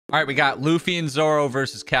All right, we got Luffy and Zoro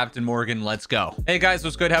versus Captain Morgan. Let's go. Hey guys,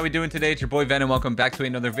 what's good? How we doing today? It's your boy Venom. Welcome back to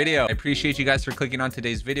another video. I appreciate you guys for clicking on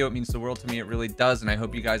today's video. It means the world to me. It really does. And I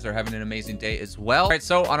hope you guys are having an amazing day as well. All right,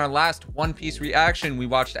 so on our last One Piece reaction, we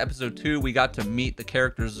watched episode 2. We got to meet the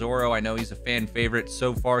character Zoro. I know he's a fan favorite.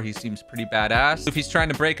 So far, he seems pretty badass. Luffy's trying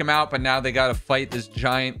to break him out, but now they got to fight this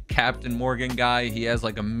giant Captain Morgan guy. He has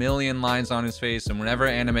like a million lines on his face. And whenever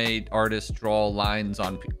anime artists draw lines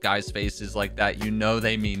on guys' faces like that, you know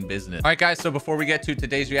they mean business. All right, guys. So before we get to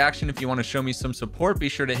today's reaction, if you want to show me some support, be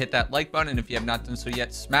sure to hit that like button. And if you have not done so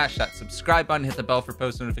yet, smash that subscribe button, hit the bell for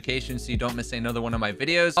post notifications so you don't miss another one of my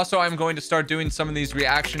videos. Also, I'm going to start doing some of these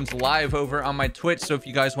reactions live over on my Twitch. So if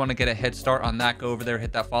you guys want to get a head start on that, go over there,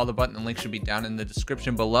 hit that follow button. The link should be down in the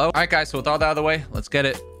description below. All right, guys. So with all that out of the way, let's get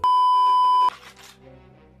it.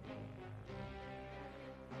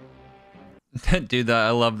 Dude, I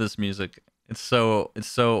love this music. It's so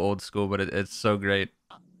old school, but it's so great.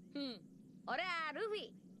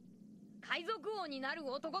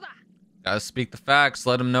 Gotta speak the facts.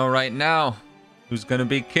 Let him know right now who's gonna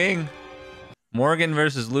be king. Morgan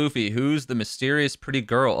versus Luffy. Who's the mysterious pretty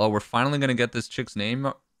girl? Oh, we're finally gonna get this chick's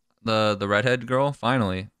name. The redhead girl.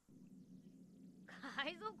 Finally.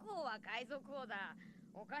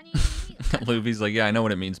 Luffy's like, yeah, I know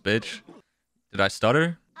what it means, bitch. Did I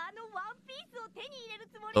stutter?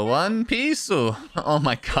 The One Piece. Oh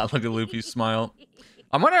my god, look at Luffy's smile.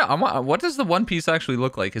 I'm wondering, what does the One Piece actually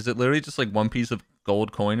look like? Is it literally just like one piece of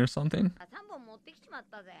gold coin or something?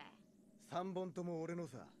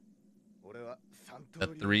 The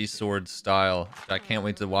three sword style. I can't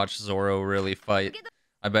wait to watch Zoro really fight.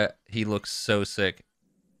 I bet he looks so sick.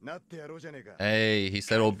 Hey, he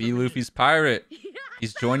said he'll be Luffy's pirate.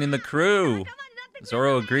 He's joining the crew.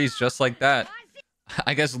 Zoro agrees just like that.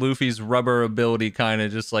 I guess Luffy's rubber ability kind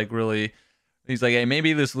of just like really... He's like, hey,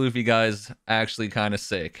 maybe this Luffy guy's actually kind of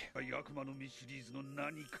sick.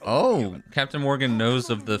 Oh, Captain Morgan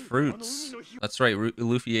knows of the fruits. That's right,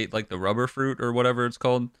 Luffy ate like the rubber fruit or whatever it's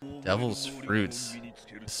called. Devil's fruits.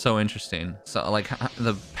 So interesting. So like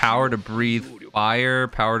the power to breathe fire,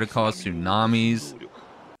 power to cause tsunamis,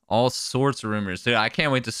 all sorts of rumors. Dude, I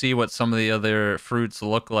can't wait to see what some of the other fruits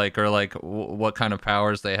look like, or like what kind of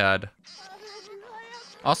powers they had.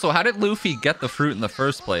 Also, how did Luffy get the fruit in the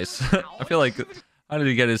first place? I feel like, how did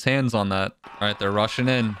he get his hands on that? All right, they're rushing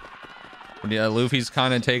in. But yeah, Luffy's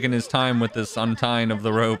kind of taking his time with this untying of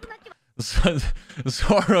the rope.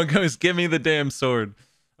 Zoro goes, give me the damn sword.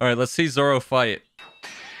 All right, let's see Zoro fight.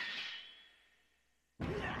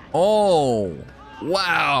 Oh,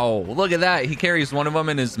 wow. Look at that. He carries one of them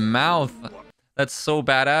in his mouth. That's so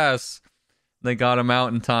badass. They got him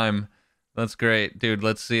out in time. That's great. Dude,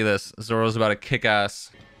 let's see this. Zoro's about to kick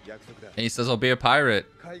ass. And he says, I'll be a pirate.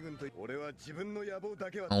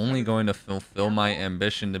 Only going to fulfill my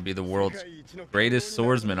ambition to be the world's greatest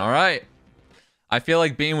swordsman. All right. I feel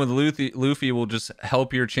like being with Luffy will just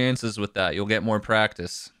help your chances with that. You'll get more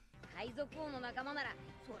practice.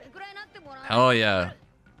 Hell yeah.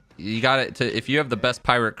 You got it. If you have the best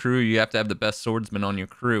pirate crew, you have to have the best swordsman on your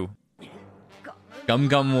crew. Gum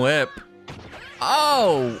Gum Whip.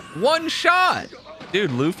 Oh, one shot. Dude,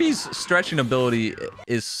 Luffy's stretching ability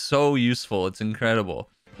is so useful. It's incredible.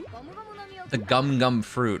 The Gum Gum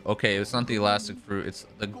fruit. Okay, it's not the elastic fruit. It's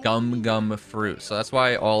the Gum Gum fruit. So that's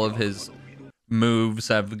why all of his moves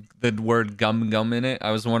have the word Gum Gum in it. I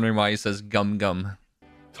was wondering why he says Gum Gum.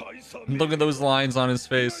 Look at those lines on his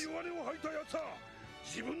face.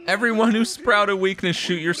 Everyone who sprouted weakness,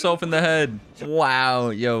 shoot yourself in the head. Wow,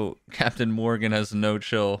 yo, Captain Morgan has no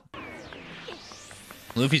chill.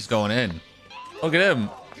 Luffy's going in. Look at him.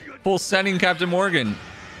 Full sending Captain Morgan.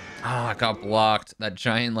 Oh, I got blocked. That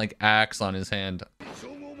giant, like, axe on his hand.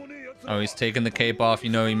 Oh, he's taking the cape off. You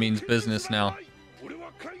know he means business now.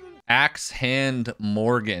 Axe hand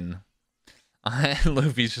Morgan.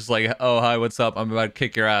 Luffy's just like, oh, hi, what's up? I'm about to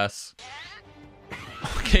kick your ass.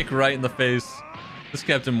 Kick right in the face. This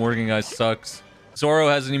Captain Morgan guy sucks. Zoro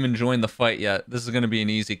hasn't even joined the fight yet. This is going to be an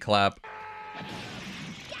easy clap.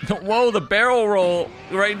 Whoa, the barrel roll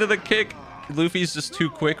right into the kick. Luffy's just too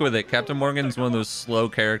quick with it. Captain Morgan's one of those slow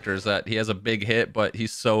characters that he has a big hit, but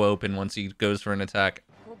he's so open once he goes for an attack.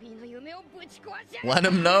 Let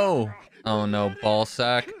him know. Oh no, ball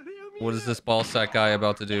sack. What is this ball sack guy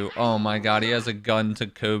about to do? Oh my god, he has a gun to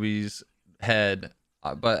Kobe's head.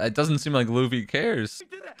 But it doesn't seem like Luffy cares.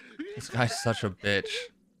 This guy's such a bitch.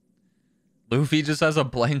 Luffy just has a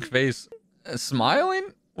blank face. Smiling?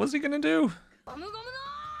 What's he gonna do?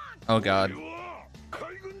 Oh god.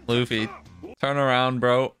 Luffy, turn around,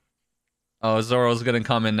 bro. Oh, Zoro's gonna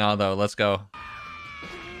come in now, though. Let's go.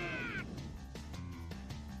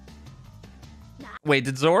 Wait,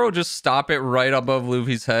 did Zoro just stop it right above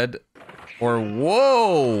Luffy's head? Or,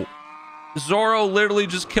 whoa! Zoro literally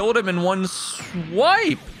just killed him in one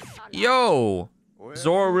swipe! Yo!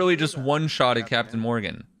 Zoro really just one-shotted Captain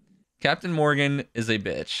Morgan. Captain Morgan is a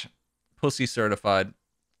bitch. Pussy certified.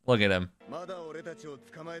 Look at him.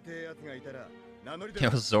 Yo,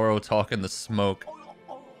 Zoro talking the smoke.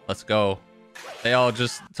 Let's go. They all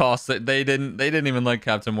just tossed it. They didn't even like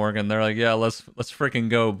Captain Morgan. They're like, yeah, let's freaking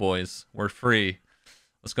go, boys. We're free.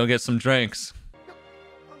 Let's go get some drinks.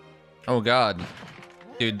 Oh god.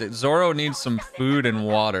 Dude, Zoro needs some food and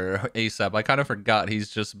water ASAP. I kind of forgot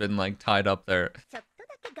he's just been like tied up there.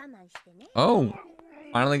 Oh,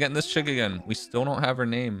 finally getting this chick again. We still don't have her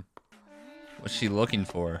name. What's she looking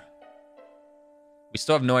for? We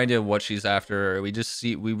still have no idea what she's after.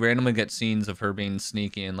 We randomly get scenes of her being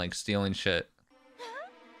sneaky and like stealing shit.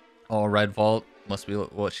 Oh, red vault must be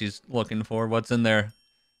what she's looking for. What's in there?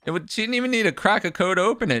 She didn't even need to crack a code to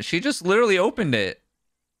open it. She just literally opened it.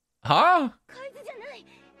 Huh?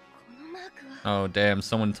 Oh damn,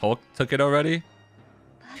 someone took it already?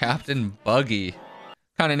 Captain Buggy.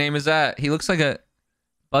 What kind of name is that? He looks like a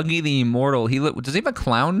Buggy the Immortal. Does he have a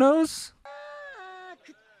clown nose?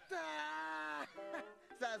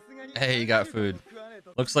 Hey, you got food.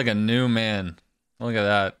 Looks like a new man. Look at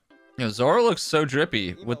that. You know, Zoro looks so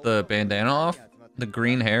drippy with the bandana off. The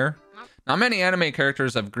green hair. Not many anime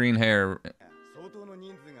characters have green hair.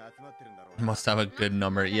 Must have a good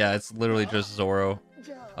number. Yeah, it's literally just Zoro.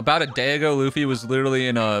 About a day ago, Luffy was literally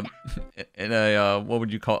in a what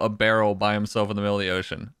would you call a barrel by himself in the middle of the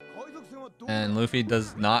ocean. And Luffy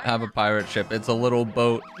does not have a pirate ship. It's a little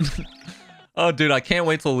boat. Oh, dude, I can't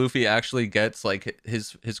wait till Luffy actually gets like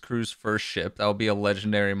his crew's first ship. That'll be a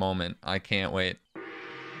legendary moment. I can't wait.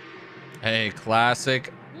 Hey,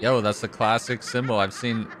 classic. Yo, that's the classic symbol. I've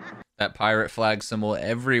seen that pirate flag symbol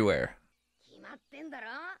everywhere.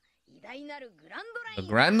 The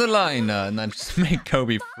Grand Line, and that just made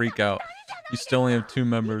Kobe freak out. You still only have 2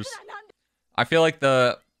 members. I feel like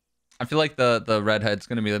the redhead's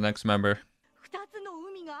gonna be the next member.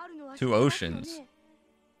 2 oceans.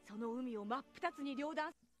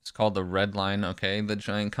 It's called the Red Line. Okay, the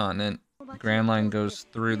giant continent. Grand Line goes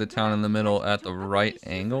through the town in the middle at the right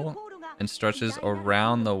angle and stretches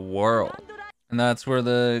around the world. And that's where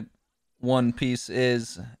the One Piece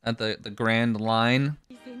is, at the Grand Line.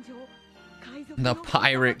 The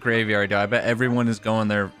pirate graveyard. I bet everyone is going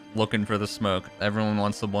there looking for the smoke. Everyone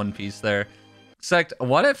wants the One Piece there. Except,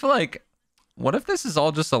 what if this is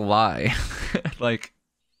all just a lie? Like,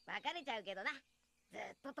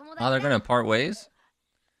 oh, they're gonna part ways?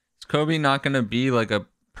 Is Kobe not gonna be like a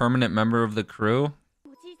permanent member of the crew?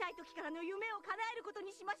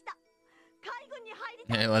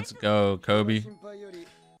 Hey, let's go, Kobe.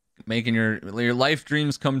 Making your life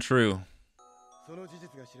dreams come true.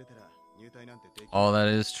 Oh, that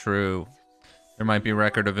is true. There might be a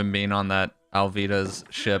record of him being on that Alvida's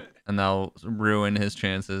ship, and that'll ruin his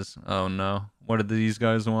chances. Oh no. What did these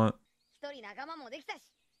guys want?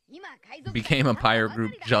 Became a pirate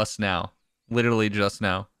group just now. Literally just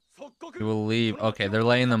now. He will leave. Okay, they're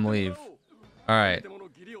letting them leave. Alright.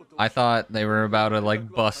 I thought they were about to, like,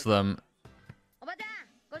 bust them.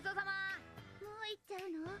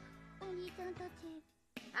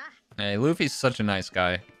 Hey, Luffy's such a nice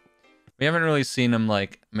guy. We haven't really seen him,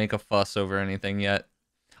 like, make a fuss over anything yet.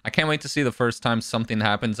 I can't wait to see the first time something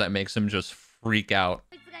happens that makes him just freak out.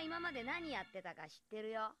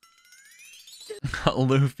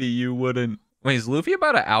 Luffy, you wouldn't. Wait, is Luffy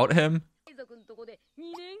about to out him?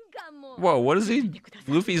 Whoa, what is he?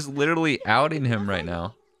 Luffy's literally outing him right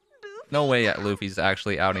now. No way that Luffy's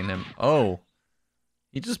actually outing him. Oh.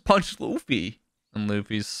 He just punched Luffy. And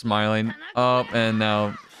Luffy's smiling up and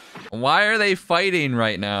now. Why are they fighting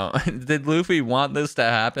right now? Did Luffy want this to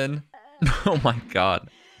happen? Oh my god.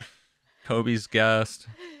 Kobe's gassed.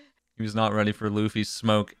 He was not ready for Luffy's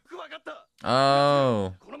smoke.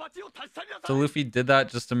 Oh. So Luffy did that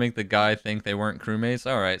just to make the guy think they weren't crewmates?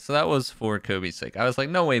 Alright, so that was for Kobe's sake. I was like,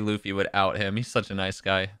 no way Luffy would out him. He's such a nice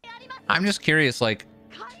guy. I'm just curious, like,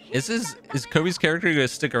 is Kobe's character gonna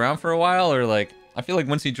stick around for a while? Or like, I feel like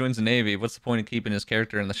once he joins the Navy, what's the point of keeping his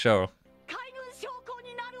character in the show?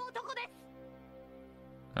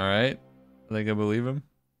 Alright. Are they gonna believe him?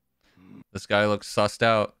 This guy looks sussed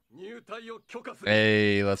out.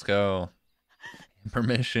 Hey, let's go.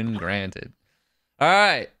 Permission granted.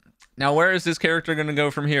 Alright. Now where is this character gonna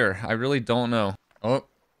go from here? I really don't know. Oh.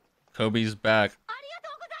 Kobe's back.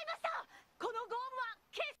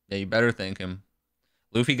 Yeah, you better thank him.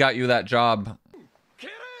 Luffy got you that job.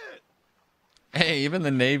 Hey, even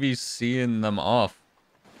the Navy's seeing them off.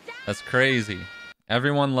 That's crazy.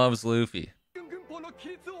 Everyone loves Luffy.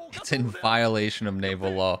 It's in violation of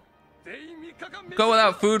naval law. Go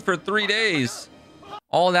without food for 3 days.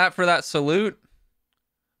 All that for that salute?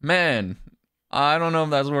 Man, I don't know if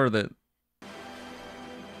that's worth it.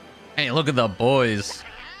 Hey, look at the boys.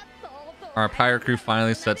 Our pirate crew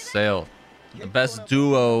finally set sail. The best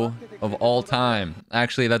duo of all time.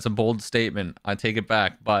 Actually, that's a bold statement. I take it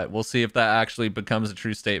back, but we'll see if that actually becomes a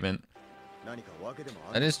true statement.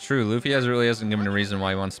 That is true. Luffy really hasn't given a reason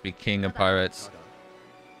why he wants to be king of pirates.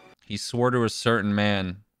 He swore to a certain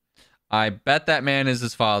man. I bet that man is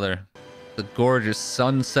his father. The gorgeous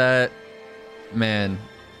sunset. Man,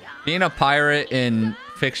 being a pirate in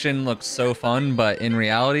fiction looks so fun, but in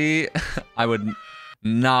reality, I would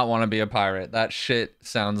not want to be a pirate. That shit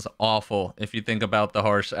sounds awful if you think about the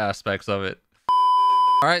harsh aspects of it.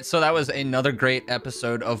 All right, so that was another great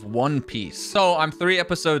episode of One Piece. So I'm 3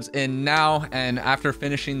 episodes in now, and after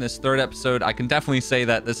finishing this 3rd episode, I can definitely say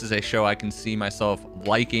that this is a show I can see myself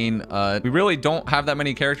liking. We really don't have that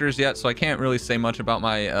many characters yet, so I can't really say much about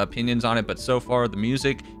my opinions on it, but so far the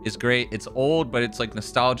music is great. It's old, but it's like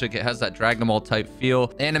nostalgic. It has that Dragon Ball type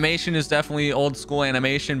feel. Animation is definitely old school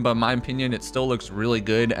animation, but in my opinion, it still looks really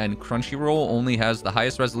good, and Crunchyroll only has the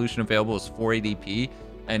highest resolution available is 480p.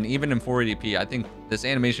 And even in 480p, I think this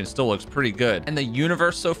animation still looks pretty good. And the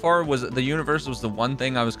universe so far was the one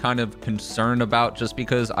thing I was kind of concerned about, just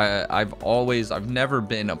because I've never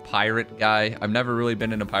been a pirate guy. I've never really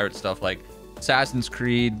been into pirate stuff like Assassin's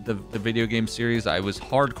Creed, the video game series. I was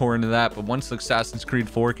hardcore into that, but once Assassin's Creed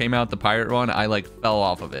 4 came out, the pirate one, I like fell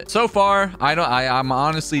off of it. So far, I'm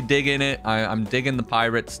honestly digging it. I'm digging the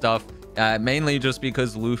pirate stuff. Mainly just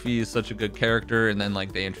because Luffy is such a good character, and then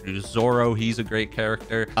like they introduced Zoro. He's a great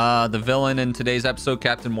character. The villain in today's episode,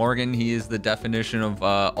 Captain Morgan, he is the definition of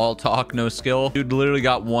all talk, no skill. Dude literally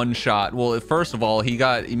got one shot. Well, first of all, he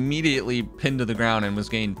got immediately pinned to the ground and was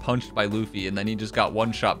getting punched by Luffy, and then he just got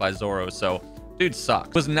one shot by Zoro. So dude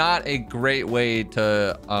sucks. Was not a great way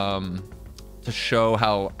to show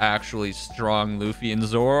how actually strong Luffy and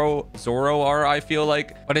Zoro are, I feel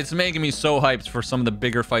like. But it's making me so hyped for some of the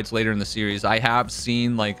bigger fights later in the series. I have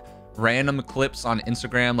seen like random clips on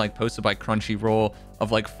Instagram, like posted by Crunchyroll,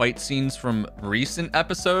 of like fight scenes from recent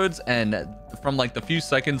episodes, and from like the few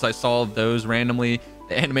seconds I saw of those randomly,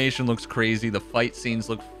 the animation looks crazy. The fight scenes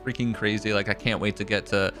look freaking crazy. Like I can't wait to get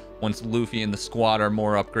to once Luffy and the squad are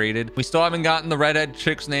more upgraded. We still haven't gotten the redhead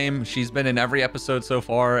chick's name. She's been in every episode so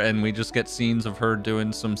far, and we just get scenes of her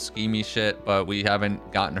doing some schemy shit, but we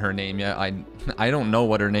haven't gotten her name yet. I don't know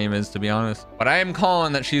what her name is, to be honest, but I am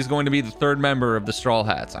calling that she's going to be the 3rd member of the Straw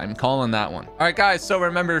Hats. I'm calling that one. All right, guys, so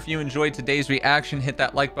remember, if you enjoyed today's reaction, hit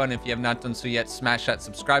that like button. If you have not done so yet, smash that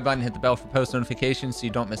subscribe button, hit the bell for post notifications so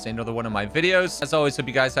you don't miss another one of my videos. As always, hope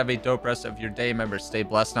you guys have a dope rest of your day. Remember, stay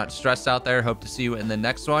blessed, not stressed out there. Hope to see you in the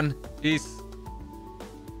next one. Peace.